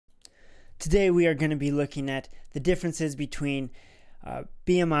Today we are going to be looking at the differences between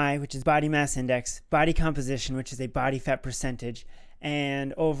BMI, which is body mass index, body composition, which is a body fat percentage,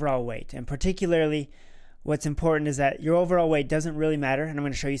 and overall weight. And particularly what's important is that your overall weight doesn't really matter, and I'm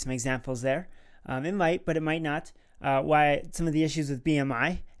going to show you some examples there. It might, but it might not. Why some of the issues with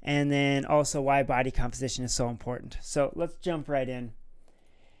BMI, and then also why body composition is so important. So let's jump right in.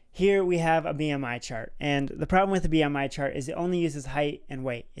 Here we have a BMI chart, and the problem with the BMI chart is it only uses height and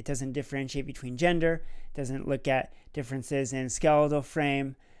weight. It doesn't differentiate between gender, it doesn't look at differences in skeletal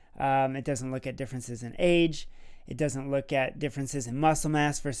frame, it doesn't look at differences in age, it doesn't look at differences in muscle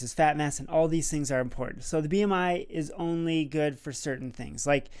mass versus fat mass, and all these things are important. So the BMI is only good for certain things.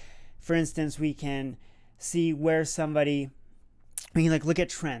 Like, for instance, we can see where somebody, we can look at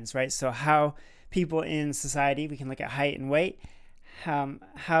trends, right? So how people in society, we can look at height and weight,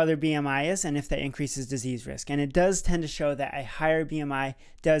 how their BMI is, and if that increases disease risk. And it does tend to show that a higher BMI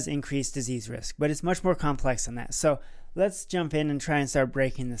does increase disease risk, but it's much more complex than that. So let's jump in and try and start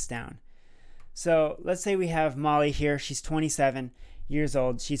breaking this down. So let's say we have Molly here. She's 27 years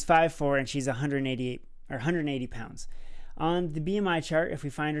old. She's 5'4", and she's 180 pounds. On the BMI chart, if we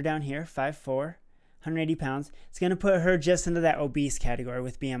find her down here, 5'4", 180 pounds, it's going to put her just into that obese category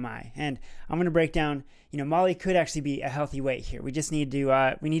with BMI. And I'm going to break down, Molly could actually be a healthy weight here. We just need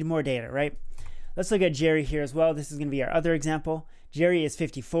to, we need more data, right? Let's look at Jerry here as well. This is going to be our other example. Jerry is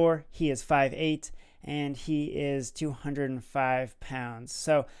 54, he is 5'8", and he is 205 pounds.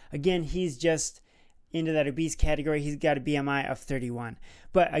 So again, he's just into that obese category. He's got a BMI of 31.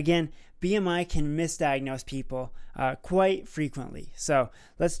 But again, BMI can misdiagnose people quite frequently. So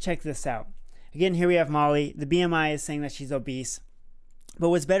let's check this out. Again, here we have Molly. The BMI is saying that she's obese. But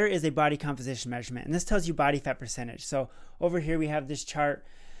what's better is a body composition measurement. And this tells you body fat percentage. So over here we have this chart.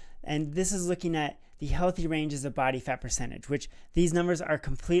 And this is looking at the healthy ranges of body fat percentage, which these numbers are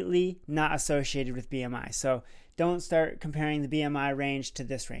completely not associated with BMI. So don't start comparing the BMI range to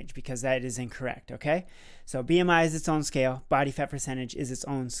this range, because that is incorrect, okay? So BMI is its own scale. Body fat percentage is its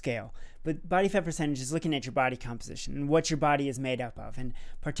own scale. But body fat percentage is looking at your body composition and what your body is made up of. And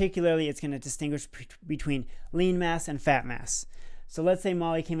particularly, it's going to distinguish between lean mass and fat mass. So let's say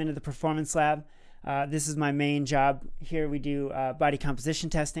Molly came into the performance lab. This is my main job. Here we do body composition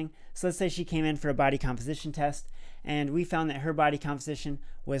testing. So let's say she came in for a body composition test, and we found that her body composition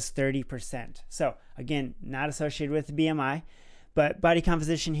was 30%. So again, not associated with the BMI, but body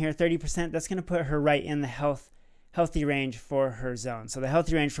composition here, 30%, that's going to put her right in the healthy range for her zone. So the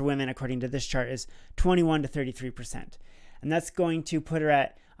healthy range for women, according to this chart, is 21 to 33%. And that's going to put her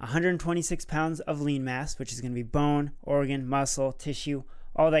at 126 pounds of lean mass, which is going to be bone, organ, muscle, tissue,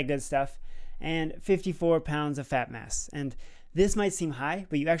 all that good stuff, and 54 pounds of fat mass. And this might seem high,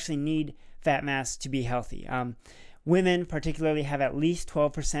 but you actually need fat mass to be healthy. Women particularly have at least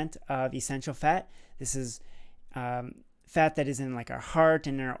 12% of essential fat. This is fat that is in our heart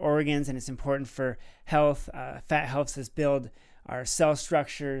and our organs, and it's important for health. Fat helps us build our cell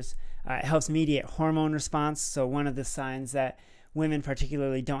structures. It helps mediate hormone response. So one of the signs that women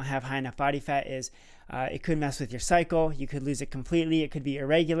particularly don't have high enough body fat is it could mess with your cycle. You could lose it completely. It could be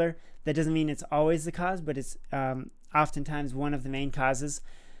irregular. That doesn't mean it's always the cause, but it's oftentimes one of the main causes.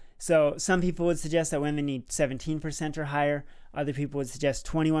 So some people would suggest that women need 17% or higher. Other people would suggest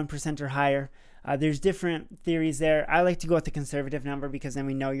 21% or higher. There's different theories there. I like to go with the conservative number because then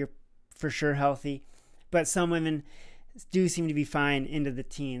we know you're for sure healthy. But some women do seem to be fine into the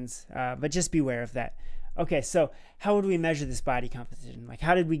teens, but just beware of that. Okay, so how would we measure this body composition?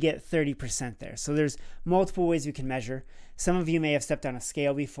 How did we get 30% there? So there's multiple ways we can measure. Some of you may have stepped on a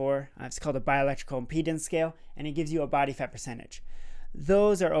scale before. It's called a bioelectrical impedance scale, and it gives you a body fat percentage.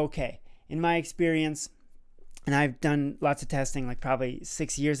 Those are okay. In my experience, and I've done lots of testing, probably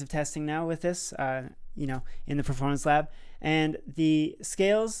 6 years of testing now with this, in the performance lab, and the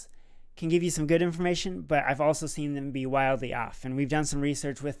scales can give you some good information, but I've also seen them be wildly off, and we've done some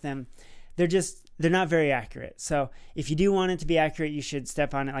research with them. They're not very accurate. So if you do want it to be accurate, you should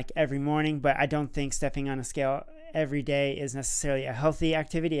step on it every morning, but I don't think stepping on a scale every day is necessarily a healthy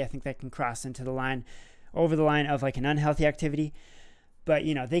activity. I think that can cross into the line, over the line of an unhealthy activity. But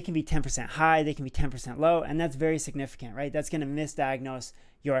they can be 10% high, they can be 10% low, and that's very significant, right? That's going to misdiagnose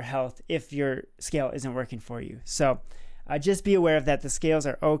your health if your scale isn't working for you. So just be aware of that. The scales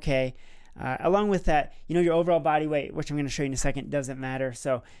are okay. Along with that, your overall body weight, which I'm going to show you in a second, doesn't matter.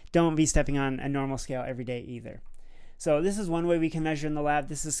 So don't be stepping on a normal scale every day either. So this is one way we can measure in the lab.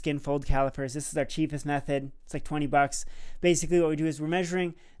 This is skin fold calipers. This is our cheapest method. It's like 20 bucks. Basically what we do is we're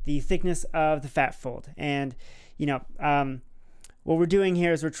measuring the thickness of the fat fold. And, what we're doing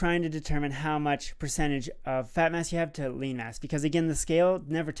here is we're trying to determine how much percentage of fat mass you have to lean mass, because again, the scale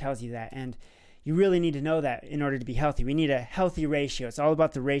never tells you that, and you really need to know that in order to be healthy. We need a healthy ratio. It's all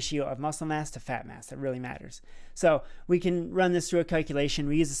about the ratio of muscle mass to fat mass. That really matters. So we can run this through a calculation.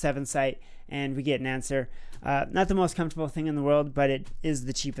 We use the 7 site and we get an answer. Not the most comfortable thing in the world, but it is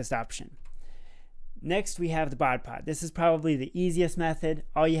the cheapest option. Next, we have the BodPod. This is probably the easiest method.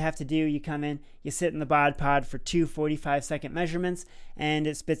 All you have to do, you come in, you sit in the BodPod for 2 45-second measurements, and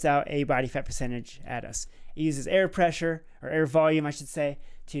it spits out a body fat percentage at us. It uses air pressure, or air volume, I should say,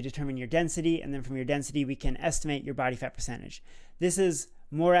 to determine your density, and then from your density, we can estimate your body fat percentage. This is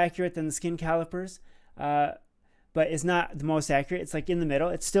more accurate than the skin calipers, but it's not the most accurate. It's like in the middle.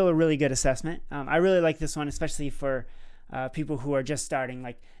 It's still a really good assessment. I really like this one, especially for people who are just starting,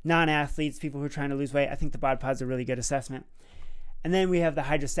 like non-athletes, people who are trying to lose weight. I think the BodPod's a really good assessment. And then we have the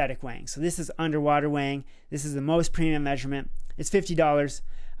hydrostatic weighing. So this is underwater weighing. This is the most premium measurement. It's $50.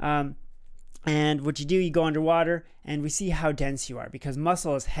 And what you do, you go underwater and we see how dense you are, because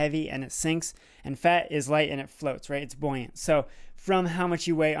muscle is heavy and it sinks, and fat is light and it floats, right? It's buoyant. So from how much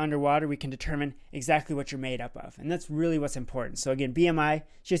you weigh underwater, we can determine exactly what you're made up of. And that's really what's important. So again, BMI,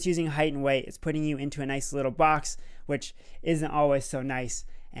 just using height and weight, it's putting you into a nice little box, which isn't always so nice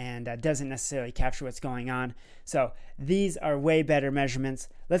and doesn't necessarily capture what's going on. So these are way better measurements.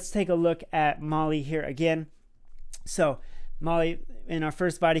 Let's take a look at Molly here again. So Molly, in our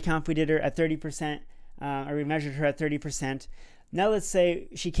first body comp, we did her at 30%, or we measured her at 30%. Now let's say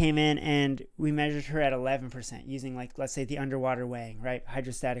she came in and we measured her at 11% using, like, let's say the underwater weighing, right?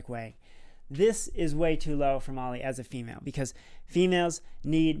 Hydrostatic weighing. This is way too low for Molly as a female, because females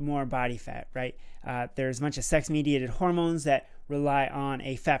need more body fat, right? There's a bunch of sex-mediated hormones that rely on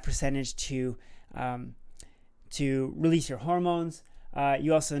a fat percentage to release your hormones.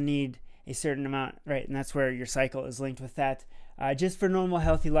 You also need a certain amount, right? And that's where your cycle is linked with that. Just for normal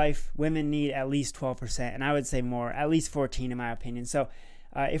healthy life, women need at least 12%, and I would say more, at least 14 in my opinion. So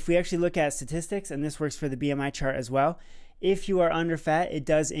if we actually look at statistics, and this works for the BMI chart as well, if you are under fat, it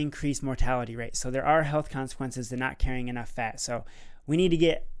does increase mortality rate. So there are health consequences to not carrying enough fat. So we need to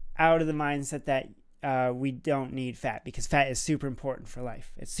get out of the mindset that we don't need fat, because fat is super important for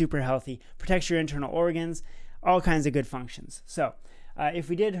life. It's super healthy, protects your internal organs, all kinds of good functions. So if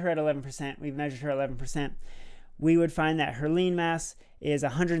we did her at 11%, we've measured her at 11%, we would find that her lean mass is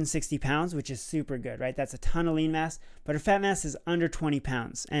 160 pounds, which is super good, right? That's a ton of lean mass, but her fat mass is under 20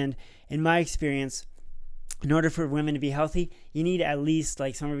 pounds. And in my experience, in order for women to be healthy, you need at least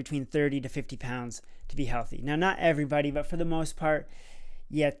like somewhere between 30 to 50 pounds to be healthy. Now, not everybody, but for the most part,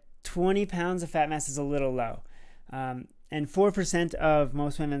 yeah, 20 pounds of fat mass is a little low. And 4% of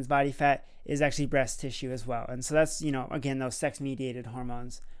most women's body fat is actually breast tissue as well. And so that's, you know, again, those sex-mediated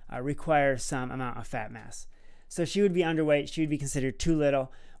hormones require some amount of fat mass. So she would be underweight. She would be considered too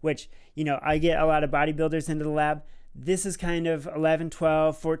little, which, you know, I get a lot of bodybuilders into the lab. This is kind of 11,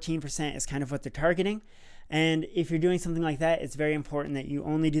 12, 14% is kind of what they're targeting. And if you're doing something like that, it's very important that you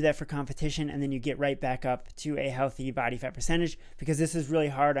only do that for competition, and then you get right back up to a healthy body fat percentage, because this is really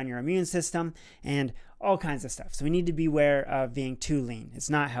hard on your immune system and all kinds of stuff. So we need to beware of being too lean. It's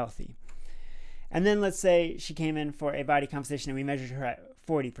not healthy. And then let's say she came in for a body composition and we measured her at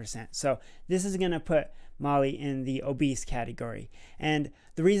 40%. So this is going to put Molly in the obese category. And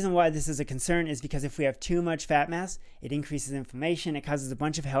the reason why this is a concern is because if we have too much fat mass, it increases inflammation, it causes a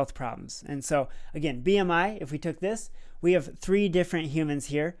bunch of health problems. And so again, BMI, if we took this, we have 3 different humans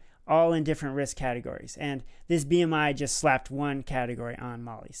here, all in different risk categories. And this BMI just slapped one category on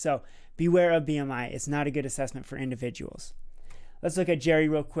Molly. So beware of BMI. It's not a good assessment for individuals. Let's look at Jerry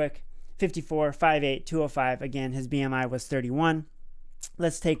real quick. 54, 5'8", 205. Again, his BMI was 31.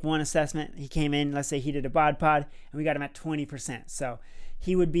 Let's take one assessment. He came in, let's say he did a BodPod, and we got him at 20%. So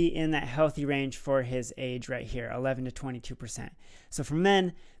he would be in that healthy range for his age right here, 11 to 22%. So for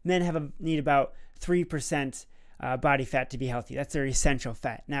men need about 3% body fat to be healthy. That's their essential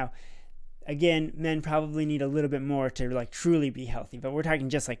fat. Now, again, men probably need a little bit more to like truly be healthy, but we're talking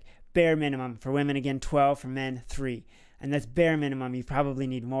just like bare minimum. For women, again, 12, for men, 3. And that's bare minimum. You probably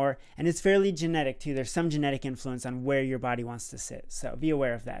need more. And it's fairly genetic too. There's some genetic influence on where your body wants to sit. So be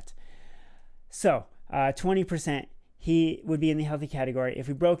aware of that. So 20%, he would be in the healthy category. If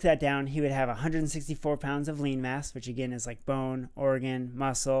we broke that down, he would have 164 pounds of lean mass, which again is like bone, organ,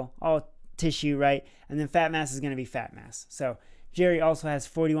 muscle, all tissue, right? And then fat mass is going to be fat mass. So Jerry also has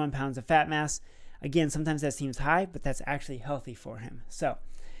 41 pounds of fat mass. Again, sometimes that seems high, but that's actually healthy for him. So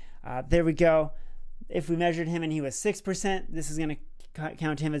there we go. If we measured him and he was 6%, this is going to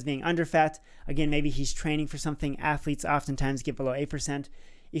count him as being under fat. Again, maybe he's training for something. Athletes oftentimes get below 8%.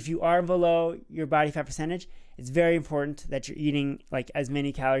 if you are below your body fat percentage, it's very important that you're eating like as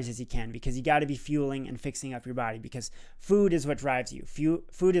many calories as you can, because you got to be fueling and fixing up your body, because food is what drives you.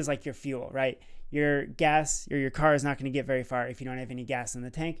 Food is like your fuel, right? Your gas or your car is not going to get very far if you don't have any gas in the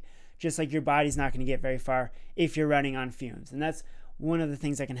tank, just like your body's not going to get very far if you're running on fumes. And that's one of the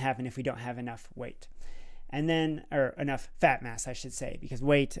things that can happen if we don't have enough weight. And then, or enough fat mass, I should say, because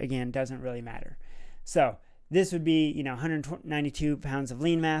weight, again, doesn't really matter. So this would be, 192 pounds of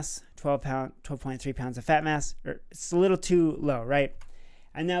lean mass, 12.3 pounds of fat mass. It's a little too low, right?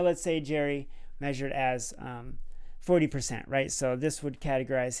 And now let's say Jerry measured as 40%, right? So this would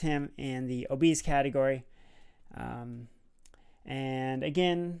categorize him in the obese category. And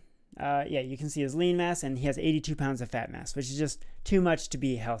again, you can see his lean mass, and he has 82 pounds of fat mass, which is just too much to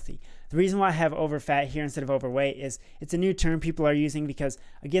be healthy. The reason why I have overfat here instead of overweight is it's a new term people are using, because,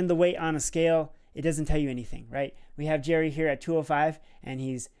 again, the weight on a scale, it doesn't tell you anything, right? We have Jerry here at 205, and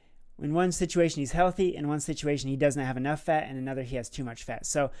he's, in one situation he's healthy, in one situation he doesn't have enough fat, and another he has too much fat.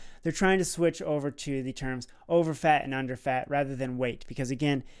 So they're trying to switch over to the terms overfat and underfat rather than weight, because,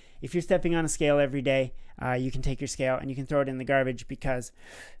 again, if you're stepping on a scale every day, you can take your scale and you can throw it in the garbage, because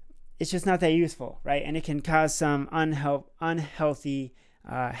it's just not that useful, right? And it can cause some unhealthy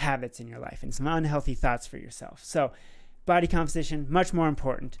habits in your life and some unhealthy thoughts for yourself. So body composition, much more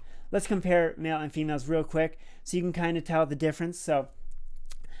important. Let's compare male and females real quick so you can kind of tell the difference. So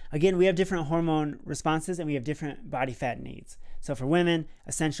again, we have different hormone responses and we have different body fat needs. So for women,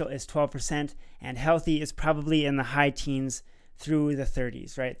 essential is 12%, and healthy is probably in the high teens through the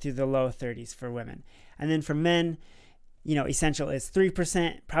 30s, right? Through the low 30s for women. And then for men, essential is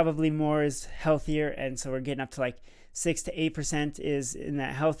 3%, probably more is healthier, and so we're getting up to like 6 to 8% is in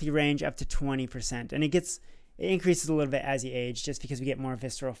that healthy range, up to 20. And it increases a little bit as you age, just because we get more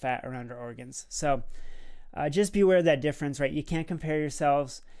visceral fat around our organs. So just be aware of that difference, right? You can't compare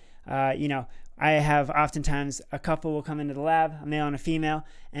yourselves. I have oftentimes a couple will come into the lab, a male and a female,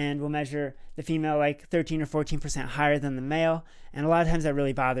 and we'll measure the female like 13 or 14% higher than the male. And a lot of times that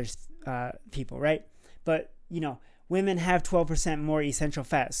really bothers people, right? But, women have 12% more essential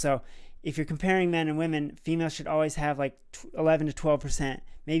fat. So if you're comparing men and women, females should always have like 11 to 12%,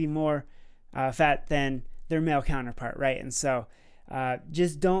 maybe more fat than their male counterpart, right? And so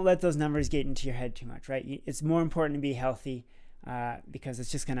just don't let those numbers get into your head too much, right? It's more important to be healthy because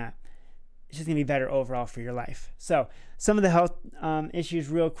it's just gonna be better overall for your life. So some of the health issues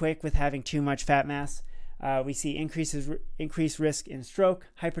real quick with having too much fat mass. We see increased risk in stroke,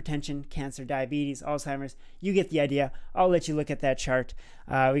 hypertension, cancer, diabetes, Alzheimer's. You get the idea. I'll let you look at that chart.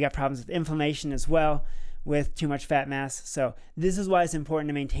 We got problems with inflammation as well with too much fat mass. So this is why it's important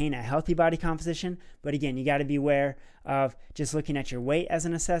to maintain a healthy body composition. But again, you got to be aware of just looking at your weight as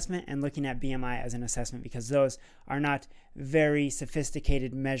an assessment and looking at BMI as an assessment, because those are not very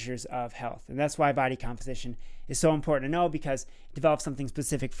sophisticated measures of health. And that's why body composition is so important to know, because it develops something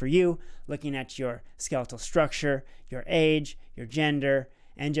specific for you, looking at your skeletal structure, your age, your gender,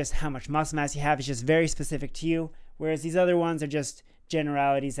 and just how much muscle mass you have is just very specific to you. Whereas these other ones are just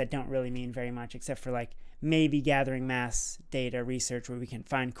generalities that don't really mean very much, except for like maybe gathering mass data research where we can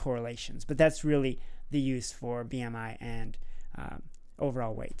find correlations. But that's really the use for BMI and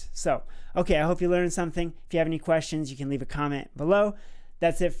overall weight. So, okay, I hope you learned something. If you have any questions, you can leave a comment below.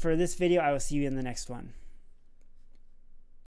 That's it for this video. I will see you in the next one.